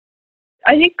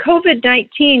I think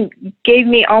COVID-19 gave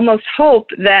me almost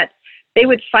hope that they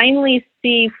would finally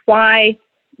see why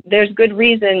there's good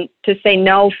reason to say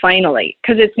no finally.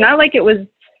 Because it's not like it was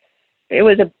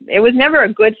never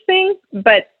a good thing,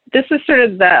 but this was sort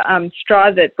of the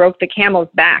straw that broke the camel's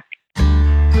back.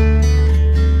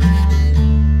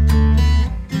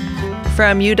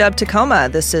 From UW Tacoma,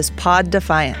 this is Pod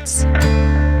Defiance.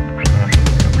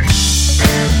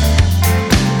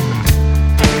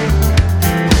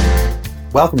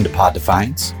 Welcome to Pod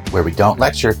Defiance, where we don't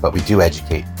lecture, but we do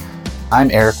educate.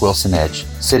 I'm Eric Wilson Edge,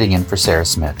 sitting in for Sarah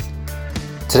Smith.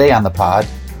 Today on the pod,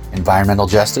 environmental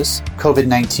justice,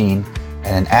 COVID-19,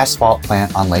 and an asphalt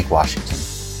plant on Lake Washington.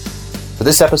 For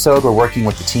this episode, we're working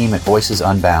with the team at Voices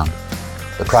Unbound,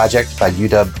 the project by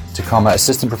UW Tacoma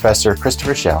Assistant Professor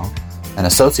Christopher Schell and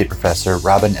Associate Professor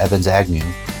Robin Evans Agnew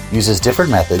uses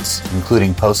different methods,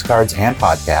 including postcards and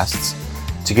podcasts,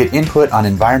 to get input on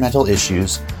environmental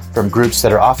issues from groups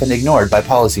that are often ignored by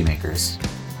policymakers.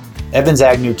 Evans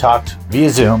Agnew talked via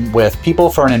Zoom with People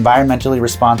for an Environmentally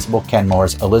Responsible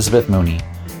Kenmore's Elizabeth Mooney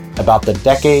about the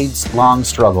decades-long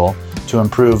struggle to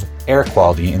improve air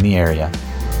quality in the area.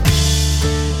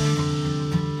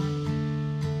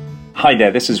 Hi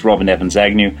there, this is Robin Evans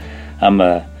Agnew.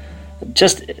 I've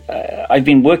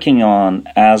been working on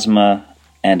asthma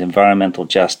and environmental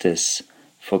justice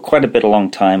for quite a long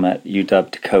time at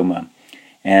UW Tacoma.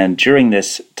 And during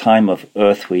this time of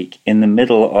Earth Week, in the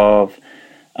middle of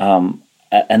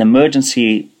an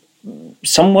emergency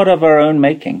somewhat of our own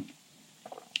making,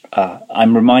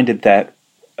 I'm reminded that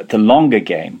the longer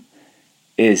game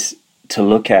is to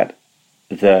look at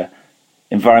the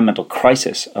environmental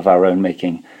crisis of our own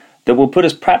making that will put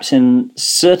us perhaps in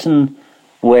certain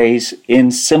ways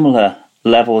in similar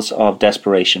levels of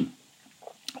desperation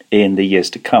in the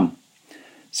years to come.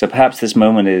 So perhaps this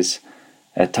moment is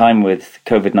a time with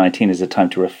COVID-19 is a time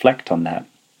to reflect on that.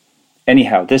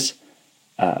 Anyhow, this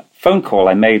phone call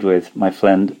I made with my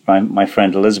friend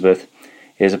Elizabeth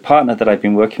is a partner that I've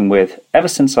been working with ever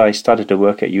since I started to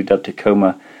work at UW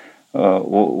Tacoma.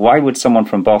 Why would someone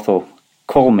from Bothell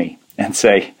call me and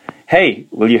say, hey,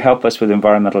 will you help us with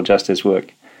environmental justice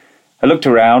work? I looked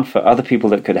around for other people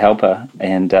that could help her,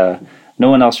 and no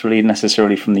one else really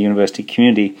necessarily from the university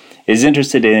community is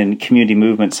interested in community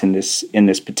movements in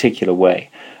this particular way,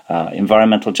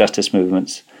 environmental justice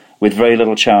movements with very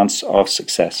little chance of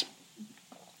success,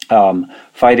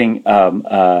 fighting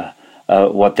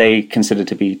what they consider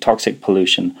to be toxic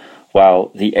pollution,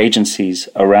 while the agencies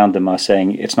around them are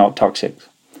saying it's not toxic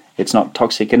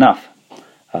enough,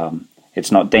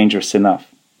 it's not dangerous enough.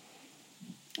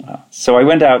 So I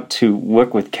went out to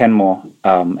work with Kenmore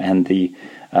and the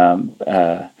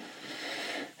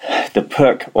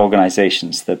PERC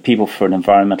organizations, the People for an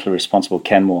Environmentally Responsible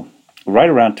Kenmore, right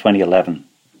around 2011,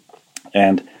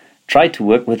 and tried to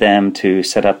work with them to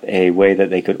set up a way that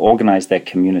they could organize their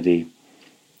community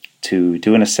to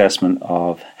do an assessment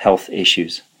of health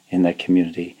issues in their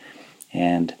community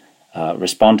and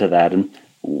respond to that. And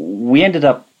we ended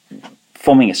up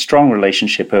forming a strong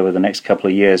relationship over the next couple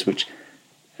of years, which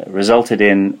resulted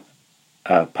in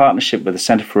a partnership with the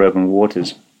Center for Urban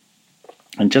Waters.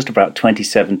 And just about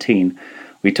 2017,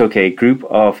 we took a group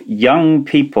of young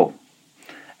people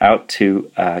out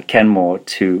to Kenmore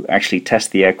to actually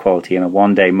test the air quality in a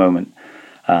one-day moment.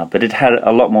 But it had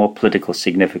a lot more political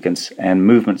significance and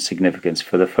movement significance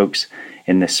for the folks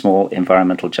in this small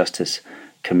environmental justice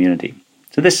community.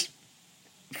 So this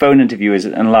phone interview is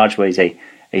in large ways a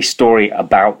story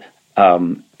about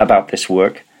this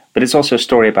work, but it's also a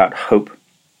story about hope.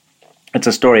 It's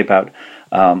a story about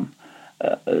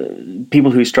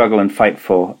people who struggle and fight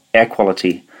for air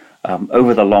quality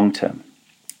over the long term.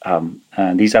 And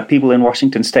these are people in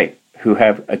Washington State who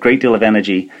have a great deal of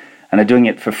energy and are doing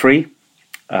it for free,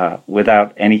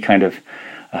 without any kind of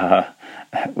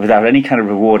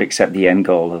reward except the end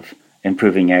goal of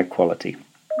improving air quality.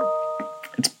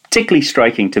 It's particularly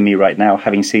striking to me right now,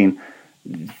 having seen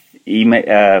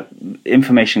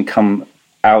information come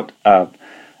out of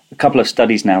a couple of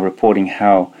studies now reporting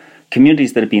how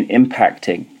communities that have been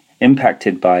impacted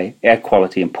by air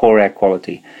quality and poor air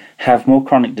quality have more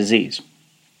chronic disease.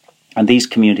 And these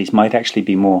communities might actually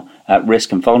be more at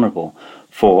risk and vulnerable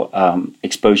for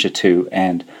exposure to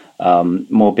and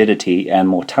morbidity and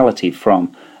mortality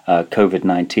from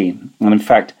COVID-19. And in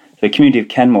fact, the community of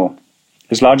Kenmore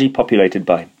is largely populated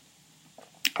by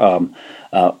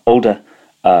older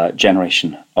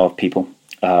generation of people,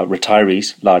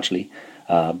 retirees largely,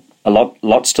 a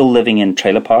lot still living in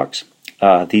trailer parks.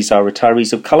 These are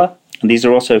retirees of color, and these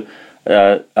are also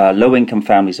low-income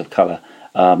families of color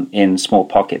in small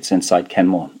pockets inside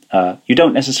Kenmore. You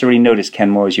don't necessarily notice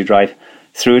Kenmore as you drive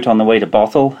through it on the way to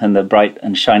Bothell and the bright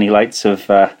and shiny lights of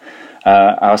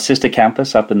our sister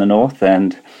campus up in the north,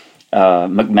 and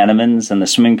McMenamins and the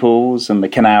swimming pools and the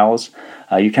canals.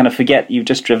 You kind of forget you've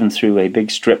just driven through a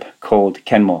big strip called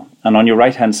Kenmore. And on your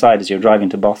right-hand side, as you're driving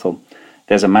to Bothell,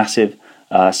 there's a massive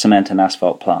cement and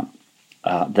asphalt plant.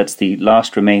 That's the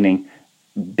last remaining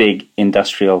big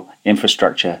industrial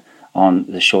infrastructure on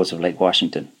the shores of Lake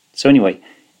Washington. So anyway,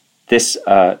 this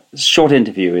short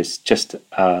interview is just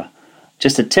a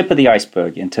tip of the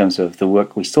iceberg in terms of the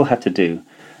work we still have to do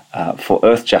for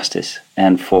Earth Justice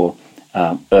and for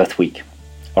Earth Week.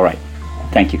 All right,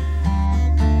 thank you.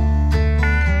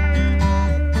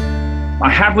 I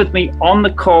have with me on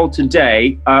the call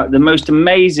today the most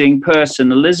amazing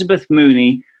person, Elizabeth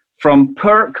Mooney from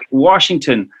Perk,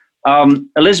 Washington.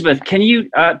 Elizabeth, can you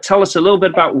tell us a little bit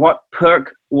about what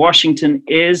Perk, Washington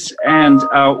is and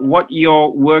what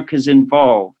your work has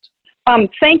involved?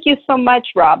 Thank you so much,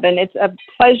 Robin. It's a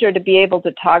pleasure to be able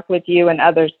to talk with you and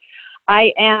others.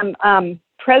 I am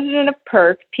president of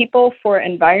PERC, People for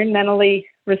Environmentally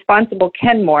Responsible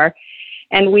Kenmore,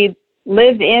 and we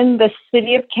live in the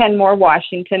city of Kenmore,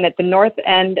 Washington, at the north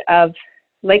end of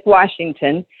Lake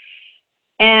Washington.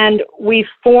 And we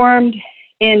formed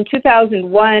in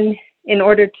 2001 in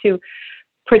order to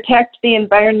protect the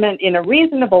environment in a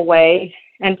reasonable way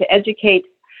and to educate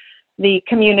the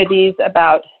communities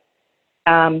about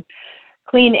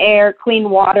clean air,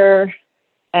 clean water,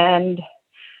 and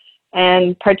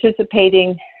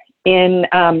participating in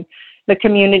the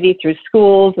community through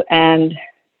schools and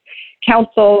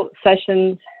council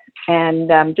sessions,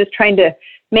 and just trying to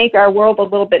make our world a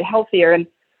little bit healthier. And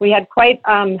we had quite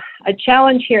a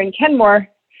challenge here in Kenmore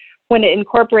when it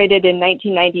incorporated in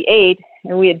 1998,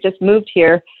 and we had just moved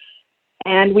here.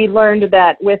 And we learned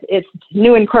that with its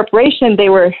new incorporation, they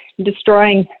were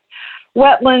destroying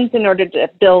wetlands in order to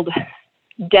build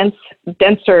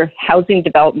denser housing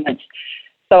developments.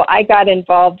 So I got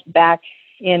involved back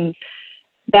in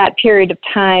that period of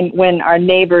time when our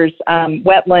neighbor's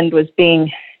wetland was being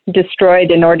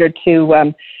destroyed in order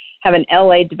to have an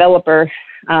LA developer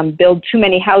build too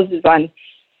many houses on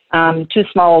too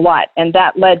small a lot. And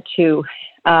that led to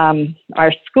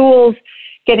our schools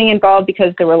getting involved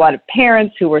because there were a lot of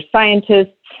parents who were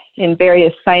scientists in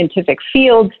various scientific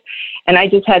fields. And I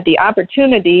just had the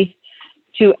opportunity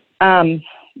to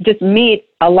just meet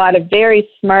a lot of very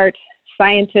smart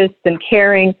scientists and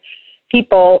caring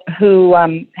people who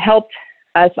helped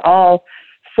us all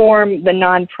form the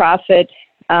nonprofit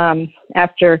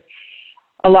after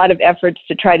a lot of efforts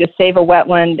to try to save a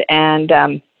wetland and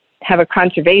have a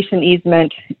conservation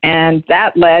easement. And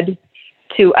that led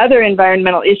to other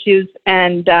environmental issues.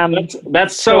 And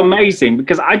that's so amazing,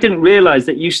 because I didn't realize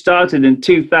that you started in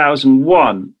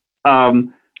 2001.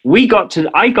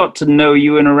 I got to know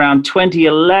you in around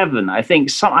 2011. I think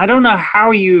I don't know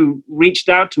how you reached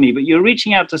out to me, but you're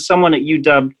reaching out to someone at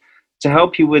UW to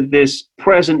help you with this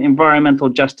present environmental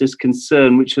justice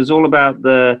concern, which was all about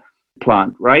the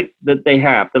plant, right? That they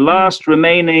have the last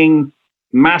remaining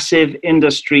massive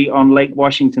industry on Lake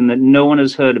Washington that no one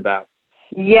has heard about.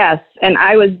 Yes, and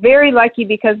I was very lucky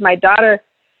because my daughter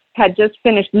had just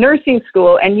finished nursing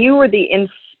school, and you were the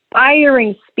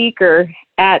inspiring speaker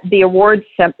at the awards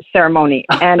ceremony.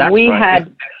 And we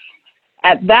had,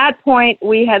 at that point,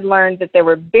 we had learned that there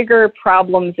were bigger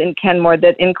problems in Kenmore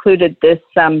that included this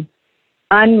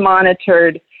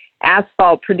unmonitored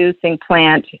asphalt producing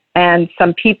plant, and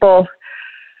some people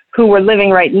who were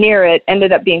living right near it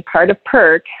ended up being part of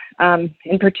PERC,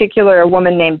 in particular a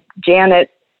woman named Janet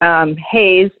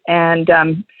Hayes and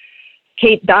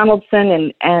Kate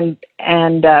Donaldson and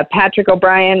Patrick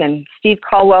O'Brien and Steve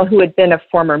Caldwell, who had been a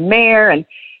former mayor. And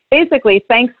basically,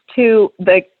 thanks to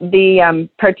the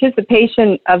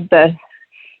participation of the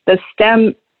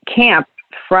STEM camp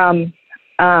from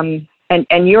and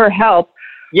your help,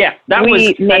 that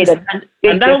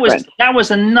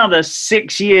was another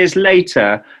 6 years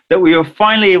later that we were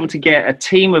finally able to get a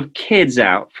team of kids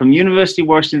out from University of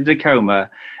Washington Tacoma.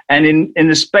 And in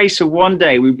the space of one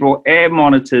day, we brought air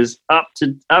monitors up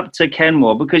to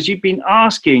Kenmore, because you've been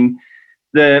asking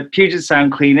the Puget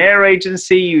Sound Clean Air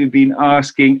Agency, you've been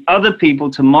asking other people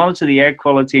to monitor the air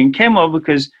quality in Kenmore,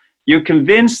 because you're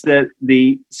convinced that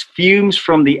the fumes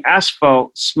from the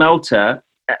asphalt smelter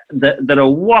that are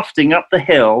wafting up the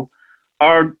hill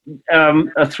are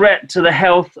a threat to the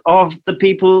health of the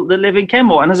people that live in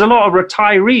Kenmore. And there's a lot of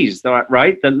retirees,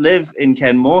 right, that live in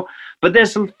Kenmore. But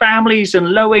there's some families and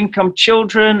low-income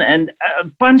children and a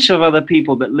bunch of other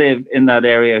people that live in that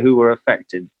area who were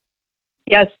affected.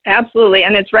 Yes, absolutely.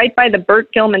 And it's right by the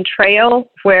Burt Gilman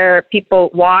Trail where people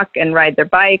walk and ride their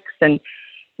bikes. And,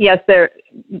 yes, there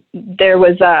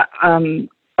was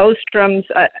Ostrom's.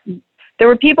 There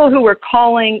were people who were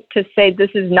calling to say, this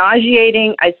is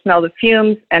nauseating, I smell the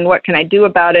fumes, and what can I do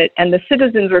about it? And the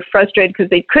citizens were frustrated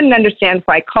because they couldn't understand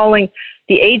why calling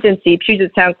the agency,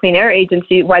 Puget Sound Clean Air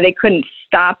Agency, why they couldn't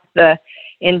stop the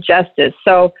injustice.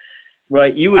 So,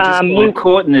 right, you were just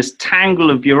caught in this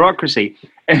tangle of bureaucracy.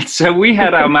 And so we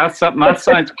had our math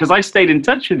science, because I stayed in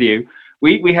touch with you.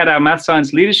 We had our math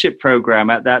science leadership program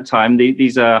at that time.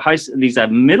 These are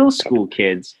middle school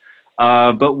kids.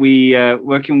 But we,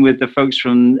 working with the folks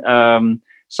from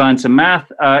Science and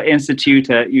Math Institute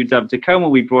at UW-Tacoma,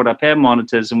 we brought up air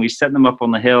monitors and we set them up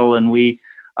on the hill, and we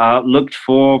looked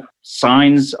for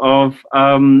signs of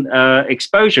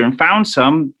exposure and found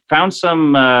some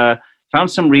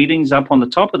readings up on the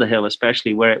top of the hill,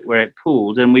 especially where it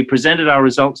pooled. And we presented our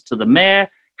results to the mayor,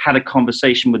 had a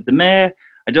conversation with the mayor.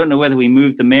 I don't know whether we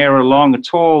moved the mayor along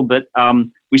at all, but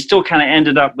we still kind of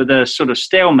ended up with a sort of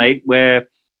stalemate where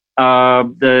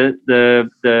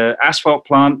the asphalt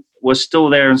plant was still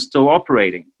there and still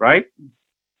operating, right?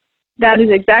 That is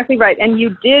exactly right. And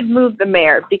you did move the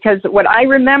mayor, because what I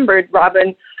remembered,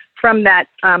 Robin, from that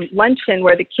luncheon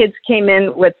where the kids came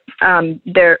in with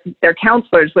their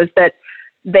counselors, was that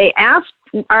they asked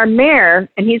our mayor,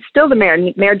 and he's still the mayor,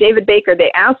 Mayor David Baker,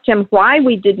 they asked him why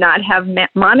we did not have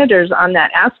monitors on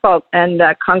that asphalt and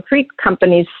concrete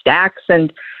company's stacks,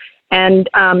 and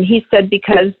he said,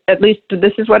 because, at least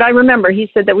this is what I remember, he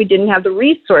said that we didn't have the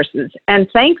resources. And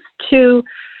thanks to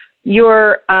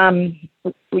your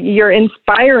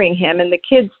inspiring him and the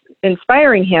kids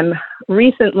inspiring him,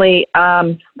 recently,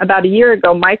 about a year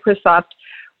ago, Microsoft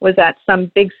was at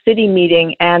some big city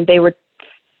meeting, and they were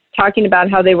talking about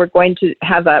how they were going to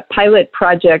have a pilot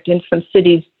project in some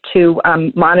cities to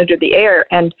monitor the air.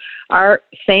 And our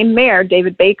same mayor,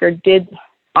 David Baker, did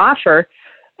offer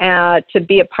to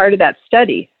be a part of that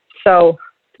study. So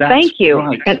thank you.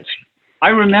 Right. And I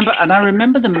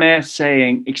remember the mayor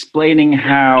explaining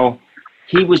how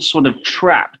he was sort of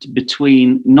trapped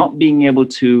between not being able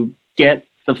to get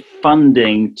the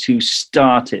funding to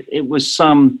start it. It was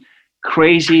some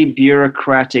crazy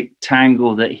bureaucratic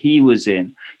tangle that he was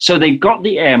in. So they got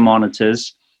the air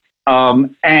monitors,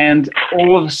 and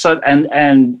all of a sudden,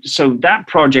 and so that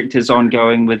project is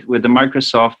ongoing with the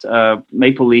Microsoft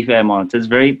Maple Leaf air monitors.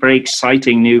 Very, very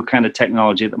exciting new kind of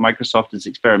technology that Microsoft is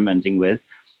experimenting with.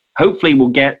 Hopefully we'll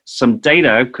get some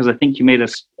data, because I think you made a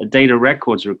data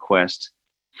records request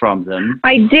from them.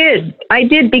 I did,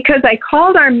 because I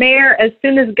called our mayor as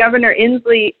soon as Governor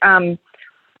Inslee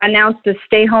announced the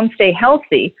Stay Home, Stay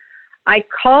Healthy. I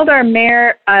called our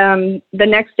mayor the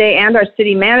next day and our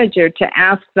city manager to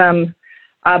ask them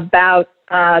about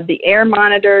the air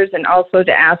monitors, and also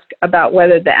to ask about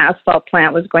whether the asphalt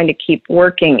plant was going to keep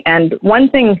working. And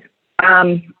one thing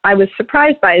I was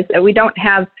surprised by is that we don't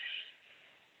have,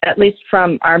 at least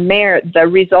from our mayor, the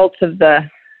results of the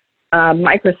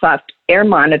Microsoft air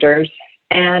monitors.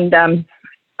 And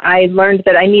I learned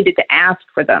that I needed to ask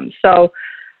for them. So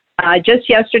just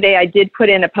yesterday, I did put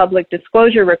in a public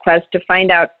disclosure request to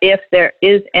find out if there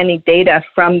is any data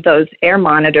from those air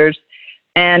monitors.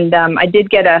 And I did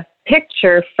get a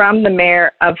picture from the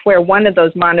mayor of where one of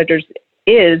those monitors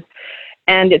is.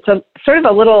 And it's a sort of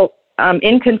a little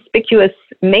inconspicuous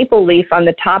maple leaf on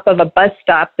the top of a bus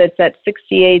stop that's at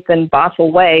 68th and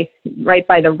Bothell Way, right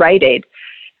by the Rite Aid.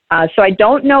 So I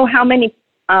don't know how many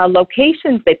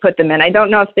locations they put them in. I don't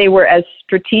know if they were as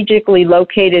strategically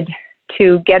located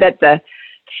to get at the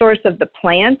source of the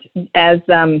plant as,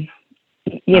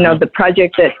 the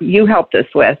project that you helped us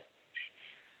with.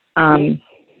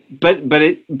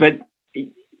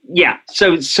 Yeah,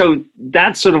 so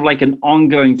that's sort of like an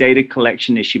ongoing data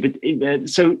collection issue.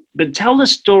 But tell the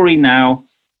story now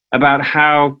about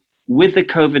how, with the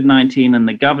COVID-19 and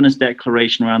the governor's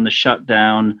declaration around the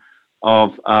shutdown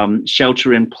of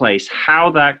shelter in place,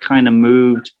 how that kind of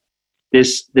moved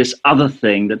this other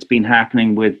thing that's been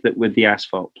happening with the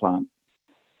asphalt plant.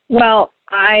 Well,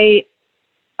 I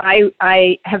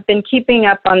have been keeping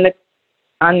up on the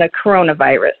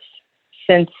coronavirus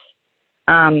since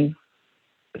a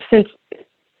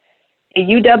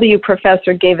UW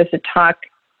professor gave us a talk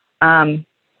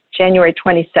January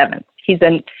 27th.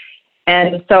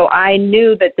 And so I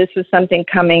knew that this was something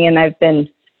coming, and I've been,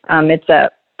 it's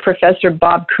a Professor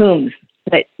Bob Coombs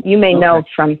that you may know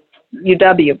from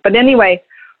UW. But anyway,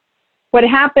 what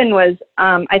happened was,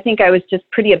 I think I was just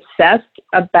pretty obsessed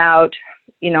about,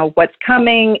 what's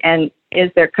coming and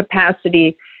is there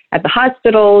capacity at the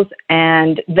hospitals.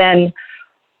 And then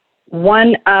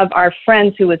one of our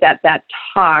friends who was at that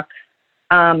talk,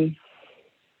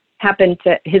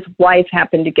 his wife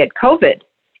happened to get COVID.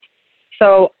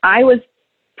 So I was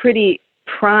pretty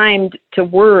primed to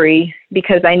worry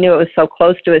because I knew it was so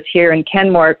close to us here in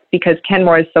Kenmore, because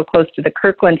Kenmore is so close to the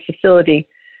Kirkland facility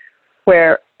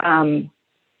where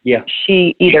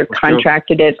she either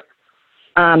contracted it.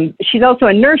 She's also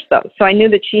a nurse, though, so I knew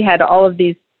that she had all of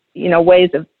these, ways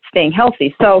of staying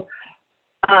healthy. So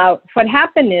what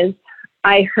happened is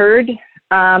I heard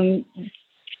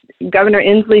Governor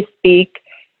Inslee speak,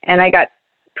 and I got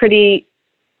pretty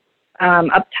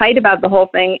uptight about the whole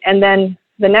thing. And then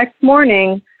the next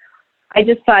morning, I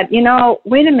just thought,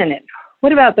 wait a minute.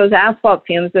 What about those asphalt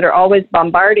fumes that are always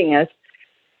bombarding us?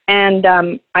 And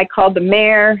I called the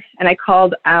mayor, and I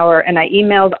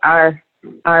emailed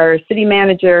our city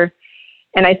manager,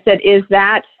 and I said, is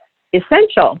that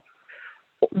essential?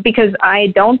 Because I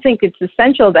don't think it's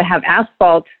essential to have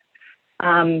asphalt,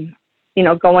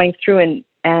 going through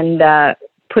and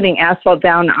putting asphalt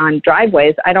down on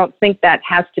driveways. I don't think that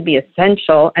has to be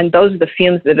essential, and those are the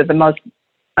fumes that are the most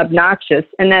obnoxious.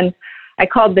 And then I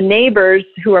called the neighbors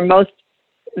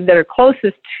that are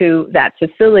closest to that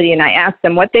facility, and I asked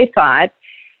them what they thought.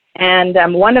 And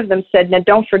one of them said, now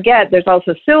don't forget, there's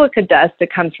also silica dust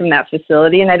that comes from that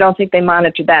facility, and I don't think they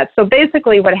monitor that. So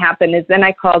basically what happened is then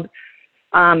I called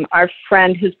our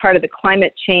friend who's part of the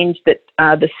climate change,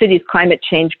 the city's climate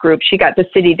change group. She got the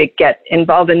city to get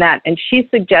involved in that, and she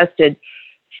suggested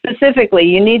specifically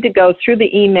you need to go through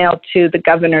the email to the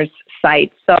governor's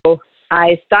site. So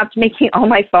I stopped making all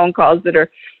my phone calls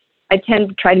I tend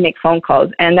to try to make phone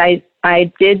calls, and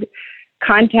I did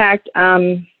contact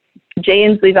Jay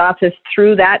Inslee's office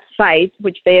through that site,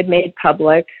 which they had made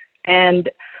public, and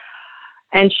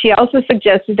she also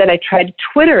suggested that I try to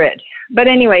Twitter it. But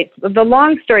anyway, the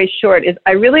long story short is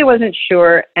I really wasn't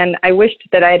sure, and I wished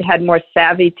that I had had more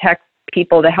savvy tech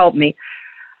people to help me.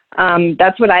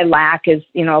 That's what I lack is,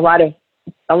 a lot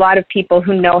of people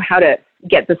who know how to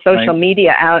get the social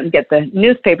media out and get the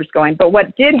newspapers going. But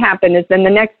what did happen is then the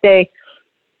next day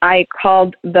I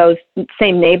called those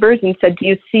same neighbors and said, do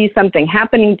you see something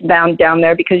happening down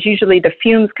there? Because usually the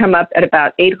fumes come up at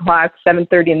about 8 o'clock,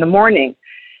 7:30 in the morning.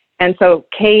 And so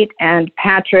Kate and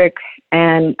Patrick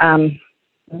and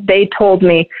they told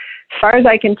me, as far as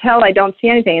I can tell, I don't see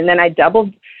anything. And then I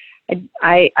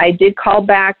did call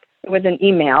back with an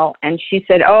email, and she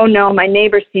said, oh no, my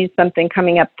neighbor sees something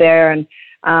coming up there, and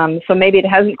so maybe it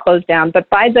hasn't closed down. But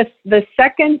by the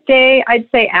second day, I'd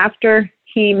say after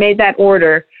he made that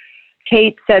order,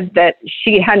 Kate said that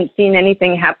she hadn't seen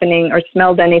anything happening or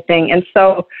smelled anything. And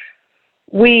so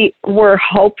we were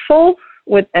hopeful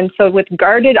with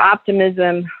guarded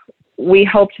optimism, we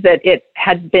hoped that it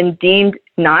had been deemed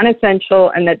non-essential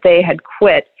and that they had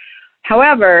quit.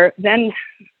 However, then,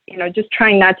 just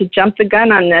trying not to jump the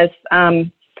gun on this,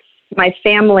 my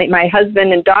family, my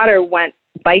husband and daughter went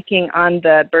biking on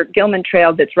the Burt Gilman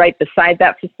Trail that's right beside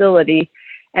that facility,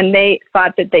 and they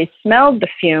thought that they smelled the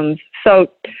fumes.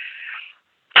 So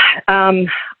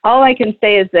all I can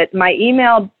say is that my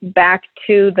email back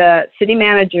to the city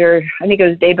manager, I think it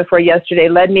was the day before yesterday,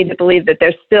 led me to believe that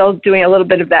they're still doing a little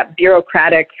bit of that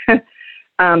bureaucratic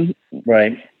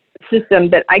system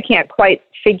that I can't quite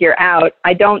figure out.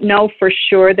 I don't know for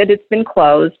sure that it's been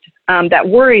closed. That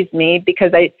worries me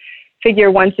because I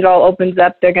figure once it all opens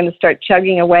up, they're going to start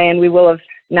chugging away and we will have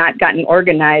not gotten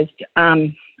organized.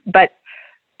 But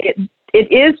it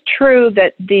is true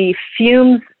that the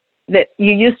fumes that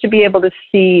you used to be able to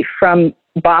see from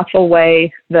Bothell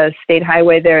Way, the state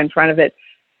highway there in front of it,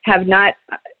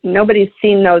 nobody's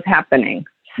seen those happening.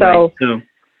 So,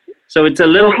 so it's a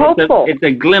little, it's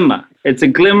a glimmer. It's a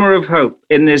glimmer of hope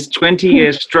in this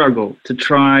 20-year struggle to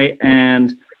try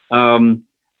and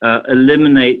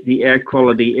eliminate the air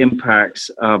quality impacts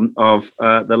of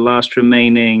the last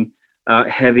remaining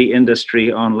heavy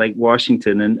industry on Lake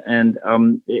Washington. And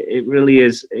it really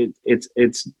is,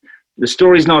 it's the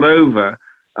story's not over,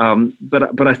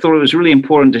 but I thought it was really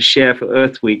important to share for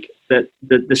Earth Week that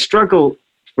the struggle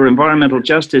for environmental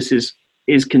justice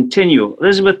is continual.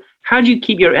 Elizabeth, how do you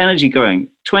keep your energy going?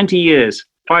 20 years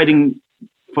fighting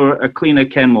for a cleaner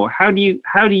Kenmore. How do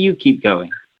you keep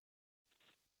going?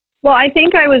 Well, I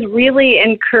think I was really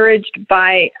encouraged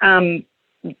by,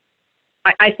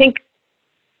 I think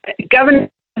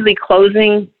Governor Inslee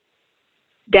closing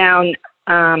down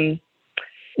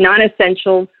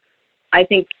non-essentials, I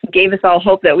think gave us all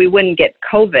hope that we wouldn't get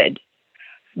COVID.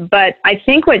 But I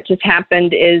think what just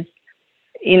happened is,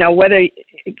 whether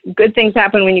good things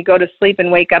happen when you go to sleep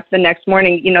and wake up the next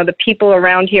morning, the people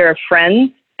around here are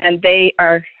friends and they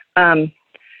are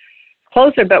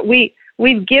closer. But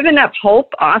we've given up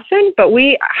hope often, but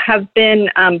we have been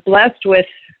blessed with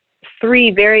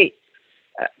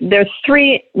there's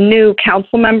 3 new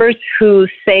council members who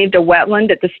saved a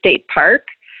wetland at the state park.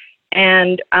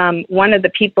 And one of the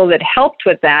people that helped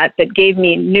with that gave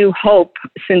me new hope,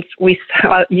 since we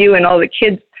saw you and all the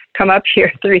kids come up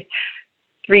here three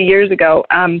years ago.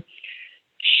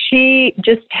 She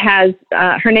just has,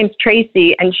 her name's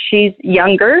Tracy, and she's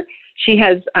younger. She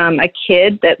has a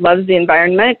kid that loves the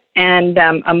environment, and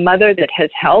a mother that has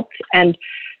helped. And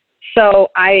so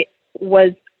I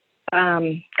was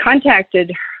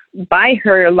contacted by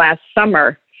her last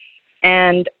summer.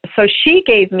 And so she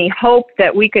gave me hope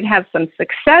that we could have some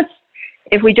success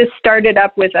if we just started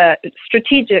up with a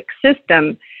strategic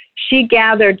system. She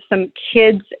gathered some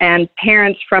kids and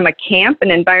parents from a camp, an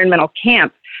environmental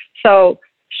camp. So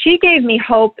she gave me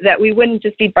hope that we wouldn't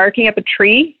just be barking up a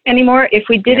tree anymore if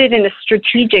we did it in a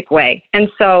strategic way. And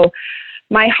so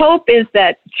my hope is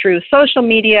that through social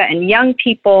media and young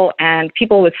people and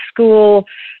people with school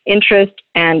interest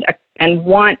and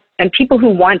people who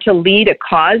want to lead a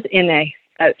cause in a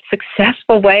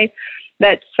successful way,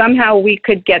 that somehow we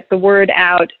could get the word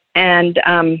out and,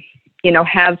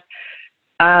 have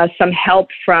some help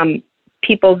from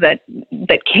people that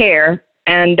care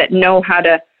and that know how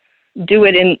to do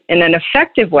it in an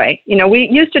effective way. We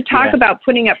used to talk about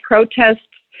putting up protests,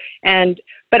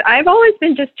 but I've always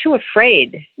been just too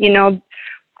afraid.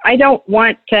 I don't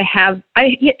want to have,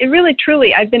 really,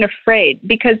 truly, I've been afraid,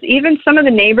 because even some of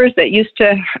the neighbors that used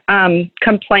to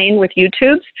complain with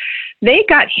YouTubes, they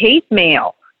got hate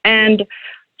mail. And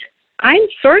I'm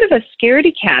sort of a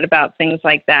scaredy cat about things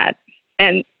like that.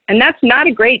 And that's not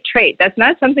a great trait. That's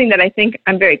not something that I think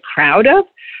I'm very proud of.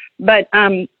 But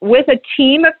with a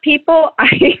team of people,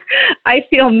 I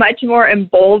feel much more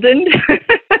emboldened.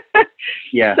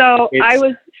 Yeah. So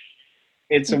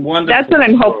it's a wonderful. That's what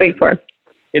I'm hoping for.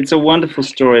 It's a wonderful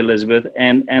story, Elizabeth,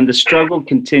 and the struggle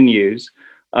continues.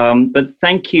 But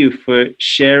thank you for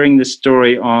sharing the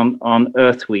story on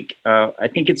Earth Week. I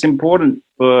think it's important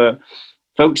for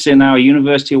folks in our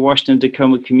University of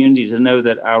Washington-Tacoma community to know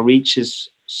that our reach is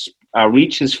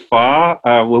far.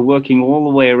 We're working all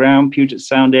the way around Puget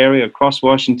Sound area, across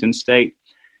Washington State,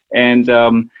 and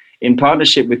in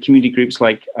partnership with community groups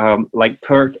like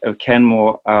PERC of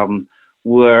Kenmore,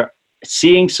 we're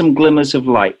seeing some glimmers of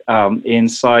light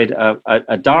inside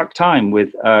a dark time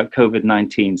with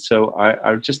COVID-19. So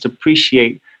I just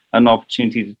appreciate an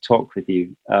opportunity to talk with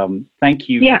you. Thank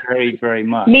you very, very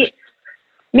much.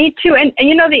 Me too. And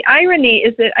the irony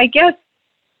is that, I guess,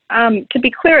 to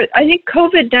be clear, I think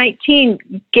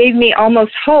COVID-19 gave me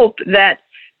almost hope that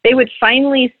they would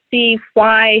finally see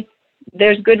why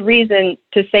there's good reason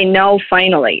to say no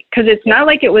finally. Because it's not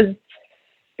like it was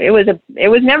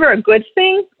never a good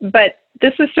thing, but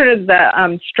this was sort of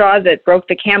the straw that broke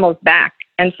the camel's back.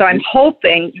 And so I'm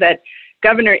hoping that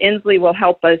Governor Inslee will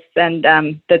help us, and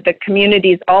that the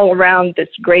communities all around this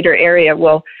greater area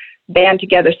will band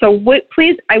together. So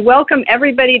please, I welcome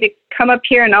everybody to come up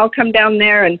here, and I'll come down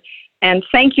there. And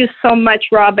thank you so much,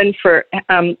 Robin, for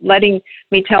letting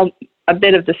me tell a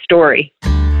bit of the story.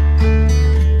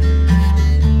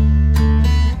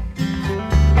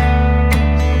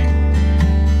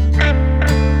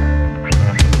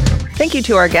 Thank you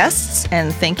to our guests,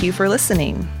 and thank you for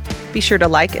listening. Be sure to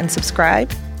like and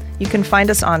subscribe. You can find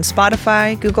us on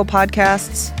Spotify, Google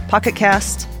Podcasts, Pocket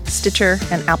Cast, Stitcher,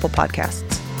 and Apple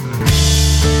Podcasts.